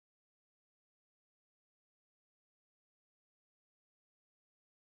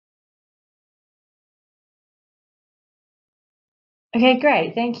Okay,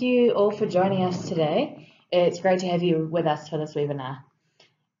 great. Thank you all for joining us today. It's great to have you with us for this webinar.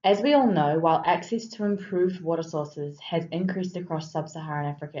 As we all know, while access to improved water sources has increased across sub-Saharan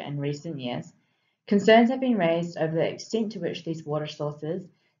Africa in recent years, concerns have been raised over the extent to which these water sources,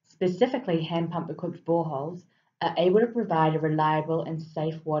 specifically hand pump equipped boreholes, are able to provide a reliable and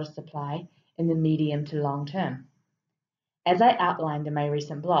safe water supply in the medium to long term. As I outlined in my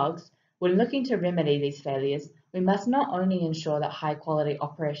recent blogs, when looking to remedy these failures, we must not only ensure that high quality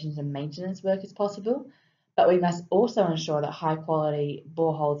operations and maintenance work is possible, but we must also ensure that high quality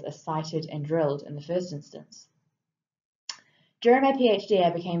boreholes are sited and drilled in the first instance. During my PhD, I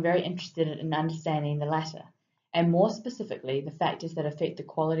became very interested in understanding the latter, and more specifically, the factors that affect the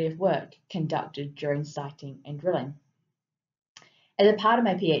quality of work conducted during siting and drilling. As a part of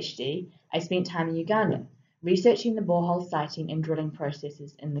my PhD, I spent time in Uganda, researching the borehole siting and drilling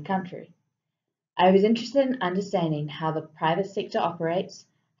processes in the country. I was interested in understanding how the private sector operates,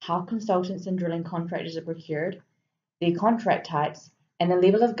 how consultants and drilling contractors are procured, their contract types, and the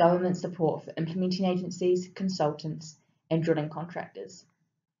level of government support for implementing agencies, consultants, and drilling contractors.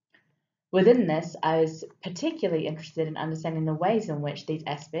 Within this, I was particularly interested in understanding the ways in which these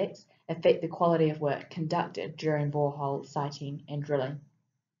aspects affect the quality of work conducted during borehole siting and drilling.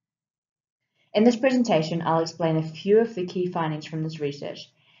 In this presentation, I'll explain a few of the key findings from this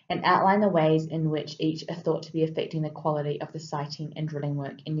research and outline the ways in which each are thought to be affecting the quality of the siting and drilling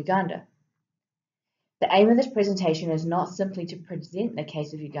work in Uganda. The aim of this presentation is not simply to present the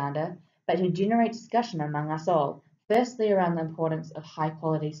case of Uganda, but to generate discussion among us all, firstly around the importance of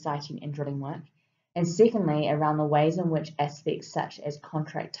high-quality siting and drilling work, and secondly around the ways in which aspects such as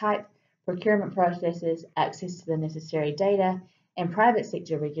contract type, procurement processes, access to the necessary data, and private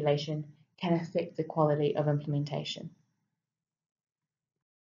sector regulation can affect the quality of implementation.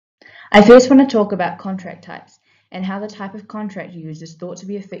 I first want to talk about contract types and how the type of contract used is thought to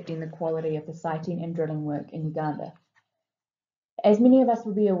be affecting the quality of the siting and drilling work in Uganda. As many of us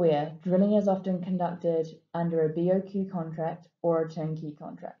will be aware, drilling is often conducted under a BOQ contract or a turnkey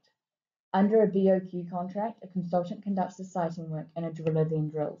contract. Under a BOQ contract, a consultant conducts the siting work and a driller then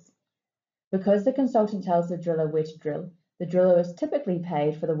drills. Because the consultant tells the driller where to drill, the driller is typically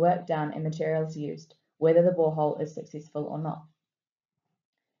paid for the work done and materials used, whether the borehole is successful or not.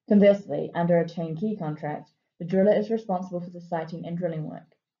 Conversely, under a turnkey contract, the driller is responsible for the siting and drilling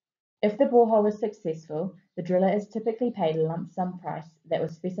work. If the borehole is successful, the driller is typically paid a lump sum price that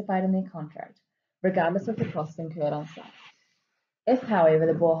was specified in their contract, regardless of the costs incurred on site. If, however,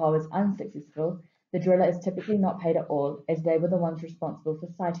 the borehole is unsuccessful, the driller is typically not paid at all, as they were the ones responsible for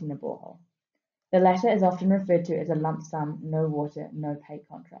siting the borehole. The latter is often referred to as a lump sum, no water, no pay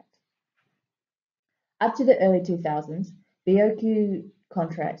contract. Up to the early 2000s, BOQ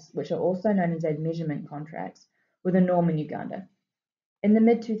contracts, which are also known as measurement contracts, were the norm in Uganda. In the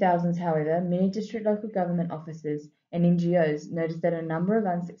mid-2000s, however, many district local government offices and NGOs noticed that a number of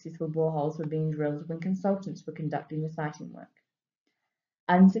unsuccessful boreholes were being drilled when consultants were conducting the siting work.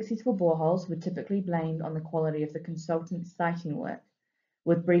 Unsuccessful boreholes were typically blamed on the quality of the consultant's siting work,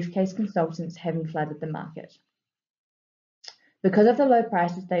 with briefcase consultants having flooded the market. Because of the low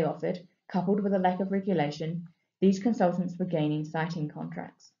prices they offered, coupled with a lack of regulation, these consultants were gaining siting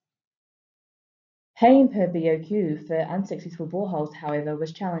contracts. Paying per BOQ for unsuccessful boreholes, however,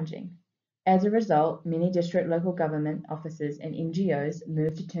 was challenging. As a result, many district local government offices and NGOs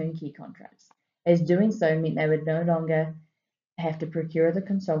moved to turnkey contracts, as doing so meant they would no longer have to procure the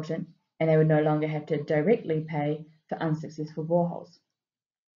consultant and they would no longer have to directly pay for unsuccessful boreholes.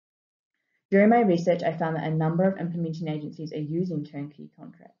 During my research, I found that a number of implementing agencies are using turnkey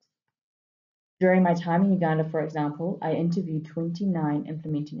contracts. During my time in Uganda, for example, I interviewed 29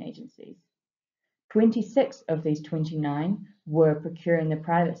 implementing agencies. 26 of these 29 were procuring the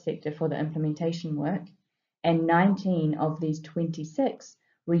private sector for the implementation work, and 19 of these 26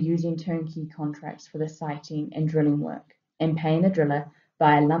 were using turnkey contracts for the siting and drilling work, and paying the driller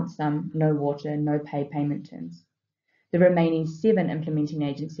via lump sum, no water, no pay payment terms. The remaining 7 implementing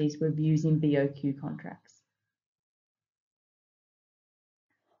agencies were using BOQ contracts.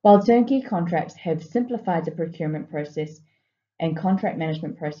 While turnkey contracts have simplified the procurement process and contract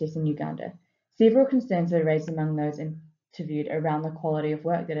management process in Uganda, several concerns were raised among those interviewed around the quality of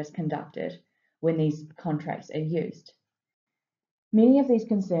work that is conducted when these contracts are used. Many of these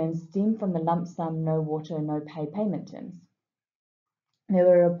concerns stem from the lump sum, no water, no pay payment terms. There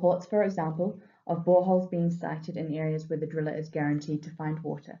were reports, for example, of boreholes being sited in areas where the driller is guaranteed to find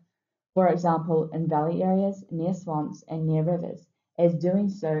water, for example, in valley areas, near swamps, and near rivers, as doing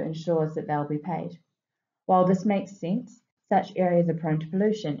so ensures that they'll be paid. While this makes sense, such areas are prone to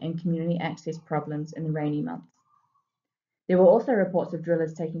pollution and community access problems in the rainy months. There were also reports of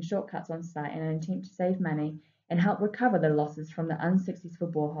drillers taking shortcuts on site in an attempt to save money and help recover the losses from the unsuccessful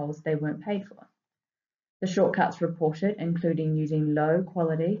boreholes they weren't paid for. The shortcuts reported including using low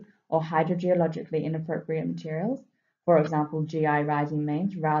quality or hydrogeologically inappropriate materials, for example GI rising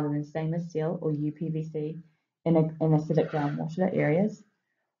mains rather than stainless steel or UPVC in acidic groundwater areas,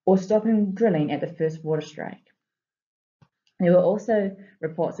 or stopping drilling at the first water strike. There were also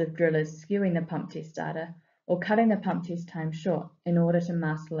reports of drillers skewing the pump test data or cutting the pump test time short in order to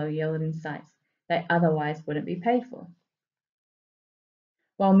mask low yielding sites they otherwise wouldn't be paid for.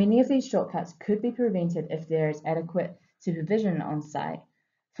 While many of these shortcuts could be prevented if there is adequate supervision on site,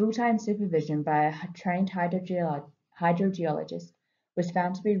 full-time supervision by a trained hydrogeologist was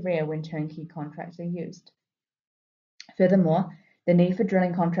found to be rare when turnkey contracts are used. Furthermore, the need for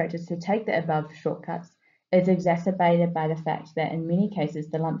drilling contractors to take the above shortcuts is exacerbated by the fact that in many cases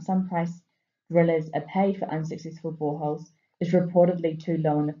the lump sum price drillers are paid for unsuccessful boreholes is reportedly too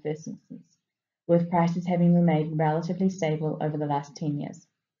low in the first instance, with prices having remained relatively stable over the last 10 years.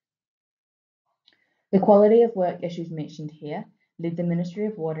 The quality of work issues mentioned here led the Ministry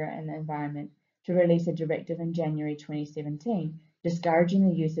of Water and the Environment to release a directive in January 2017 discouraging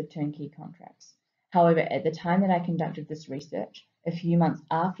the use of turnkey contracts. However, at the time that I conducted this research, a few months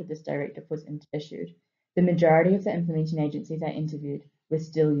after this directive was issued, the majority of the implementing agencies I interviewed were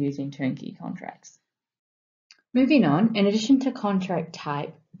still using turnkey contracts. Moving on, in addition to contract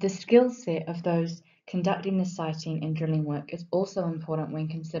type, the skill set of those conducting the siting and drilling work is also important when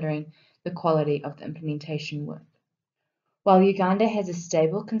considering the quality of the implementation work. While Uganda has a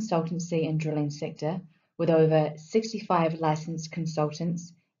stable consultancy and drilling sector, with over 65 licensed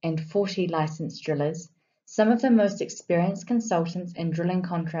consultants and 40 licensed drillers, some of the most experienced consultants and drilling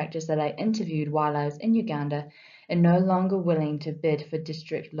contractors that I interviewed while I was in Uganda are no longer willing to bid for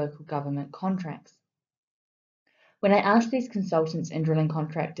district local government contracts. When I asked these consultants and drilling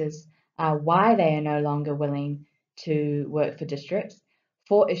contractors why they are no longer willing to work for districts,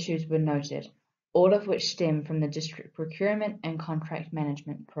 4 issues were noted, all of which stem from the district procurement and contract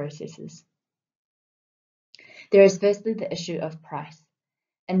management processes. There is firstly the issue of price.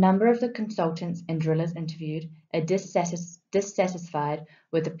 A number of the consultants and drillers interviewed are dissatisfied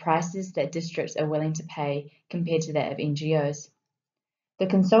with the prices that districts are willing to pay compared to that of NGOs. The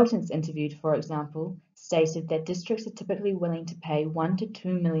consultants interviewed, for example, stated that districts are typically willing to pay 1 to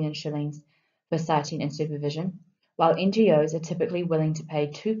 2 million shillings for siting and supervision, while NGOs are typically willing to pay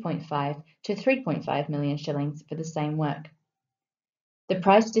 2.5 to 3.5 million shillings for the same work. The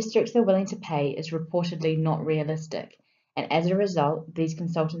price districts are willing to pay is reportedly not realistic, and as a result, these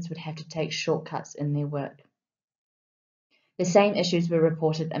consultants would have to take shortcuts in their work. The same issues were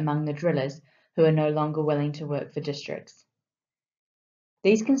reported among the drillers, who are no longer willing to work for districts.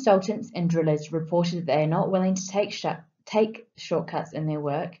 These consultants and drillers reported that they are not willing to take shortcuts in their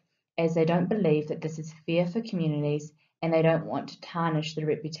work, as they don't believe that this is fair for communities and they don't want to tarnish the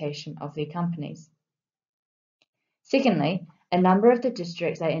reputation of their companies. Secondly, a number of the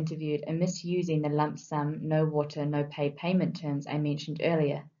districts I interviewed are misusing the lump sum, no water, no pay payment terms I mentioned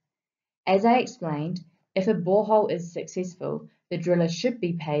earlier. As I explained, if a borehole is successful, the driller should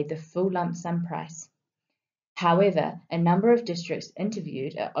be paid the full lump sum price. However, a number of districts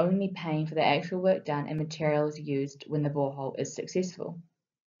interviewed are only paying for the actual work done and materials used when the borehole is successful.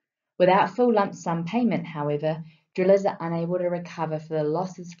 Without full lump sum payment, however, drillers are unable to recover for the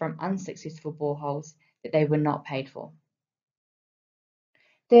losses from unsuccessful boreholes that they were not paid for.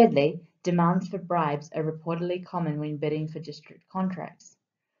 Thirdly, demands for bribes are reportedly common when bidding for district contracts.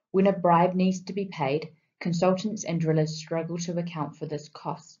 When a bribe needs to be paid, consultants and drillers struggle to account for this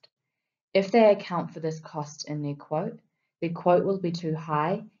cost. If they account for this cost in their quote will be too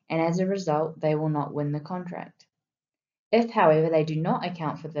high, and as a result, they will not win the contract. If, however, they do not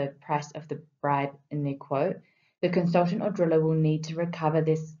account for the price of the bribe in their quote, the consultant or driller will need to recover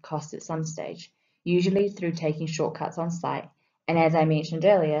this cost at some stage, usually through taking shortcuts on site, and as I mentioned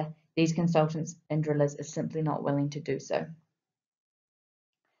earlier, these consultants and drillers are simply not willing to do so.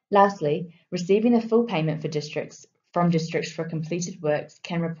 Lastly, receiving a full payment from districts for completed works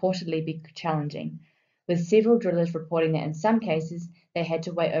can reportedly be challenging, with several drillers reporting that in some cases they had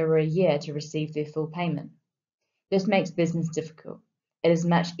to wait over a year to receive their full payment. This makes business difficult. It is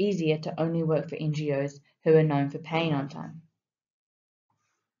much easier to only work for NGOs who are known for paying on time.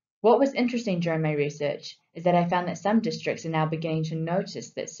 What was interesting during my research is that I found that some districts are now beginning to notice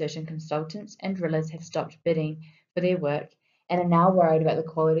that certain consultants and drillers have stopped bidding for their work and are now worried about the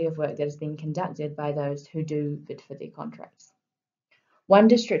quality of work that is being conducted by those who do bid for their contracts. One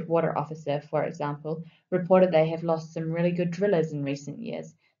district water officer, for example, reported they have lost some really good drillers in recent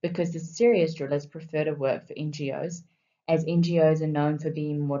years because the serious drillers prefer to work for NGOs, as NGOs are known for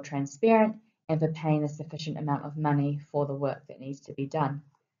being more transparent and for paying a sufficient amount of money for the work that needs to be done.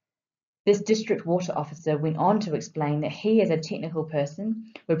 This district water officer went on to explain that he, as a technical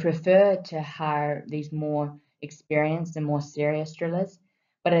person, would prefer to hire these more experienced and more serious drillers,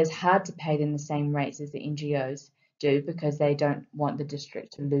 but it is hard to pay them the same rates as the NGOs do because they don't want the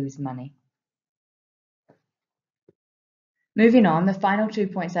district to lose money. Moving on, the final 2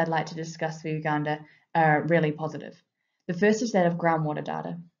 points I'd like to discuss for Uganda are really positive. The first is that of groundwater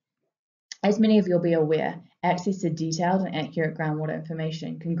data. As many of you will be aware, access to detailed and accurate groundwater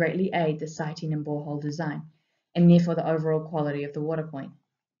information can greatly aid the siting and borehole design, and therefore the overall quality of the water point.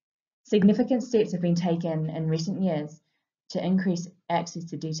 Significant steps have been taken in recent years to increase access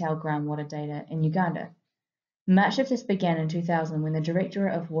to detailed groundwater data in Uganda. Much of this began in 2000 when the Director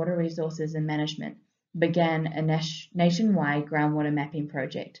of Water Resources and Management began a nationwide groundwater mapping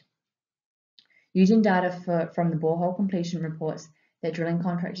project. Using data from the borehole completion reports that drilling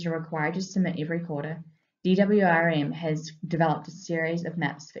contractors are required to submit every quarter, DWRM has developed a series of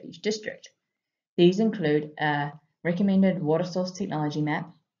maps for each district. These include a recommended water source technology map,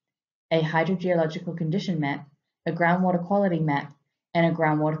 a hydrogeological condition map, a groundwater quality map, and a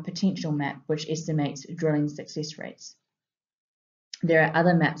groundwater potential map, which estimates drilling success rates. There are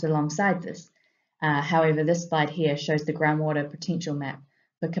other maps alongside this. However, this slide here shows the groundwater potential map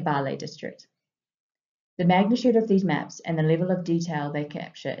for Kabale district. The magnitude of these maps and the level of detail they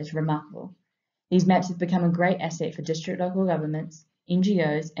capture is remarkable. These maps have become a great asset for district local governments,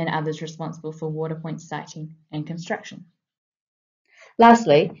 NGOs, and others responsible for water point siting and construction.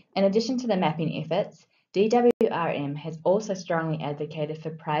 Lastly, in addition to the mapping efforts, DWRM has also strongly advocated for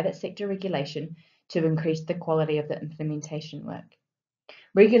private sector regulation to increase the quality of the implementation work.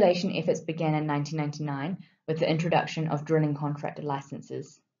 Regulation efforts began in 1999 with the introduction of drilling contractor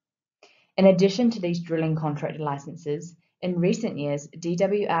licenses. In addition to these drilling contractor licenses, in recent years,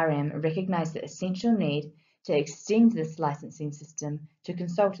 DWRM recognized the essential need to extend this licensing system to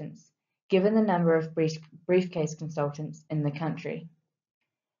consultants, given the number of briefcase consultants in the country.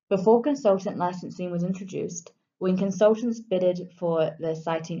 Before consultant licensing was introduced, when consultants bidded for the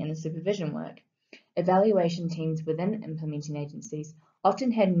siting and the supervision work, evaluation teams within implementing agencies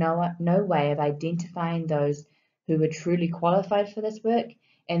often had no way of identifying those who were truly qualified for this work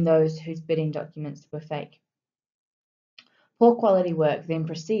and those whose bidding documents were fake. Poor quality work then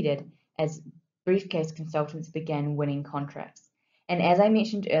proceeded as briefcase consultants began winning contracts. And as I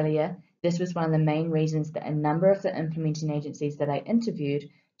mentioned earlier, this was one of the main reasons that a number of the implementing agencies that I interviewed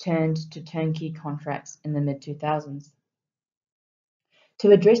turned to turnkey contracts in the mid-2000s.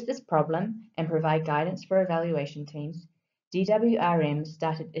 To address this problem and provide guidance for evaluation teams, DWRM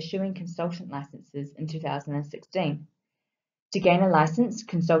started issuing consultant licenses in 2016. To gain a license,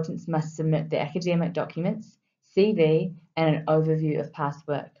 consultants must submit their academic documents, CV, and an overview of past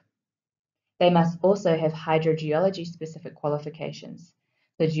work. They must also have hydrogeology specific qualifications.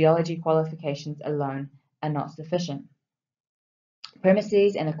 The geology qualifications alone are not sufficient.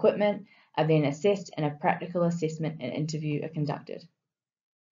 Premises and equipment are then assessed and a practical assessment and interview are conducted.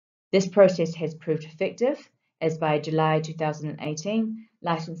 This process has proved effective, as by July 2018,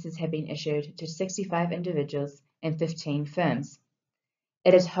 licenses have been issued to 65 individuals and 15 firms.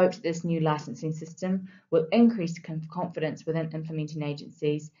 It is hoped that this new licensing system will increase confidence within implementing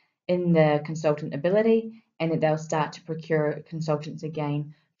agencies in the consultant ability and that they'll start to procure consultants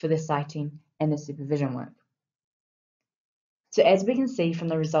again for the siting and the supervision work. So as we can see from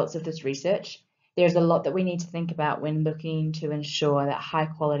the results of this research, there's a lot that we need to think about when looking to ensure that high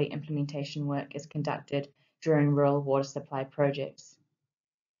quality implementation work is conducted during rural water supply projects.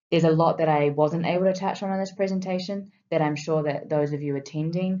 There's a lot that I wasn't able to touch on in this presentation that I'm sure that those of you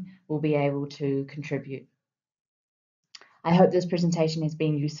attending will be able to contribute. I hope this presentation has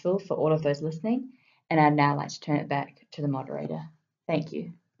been useful for all of those listening, and I'd now like to turn it back to the moderator. Thank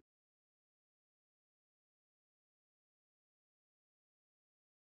you.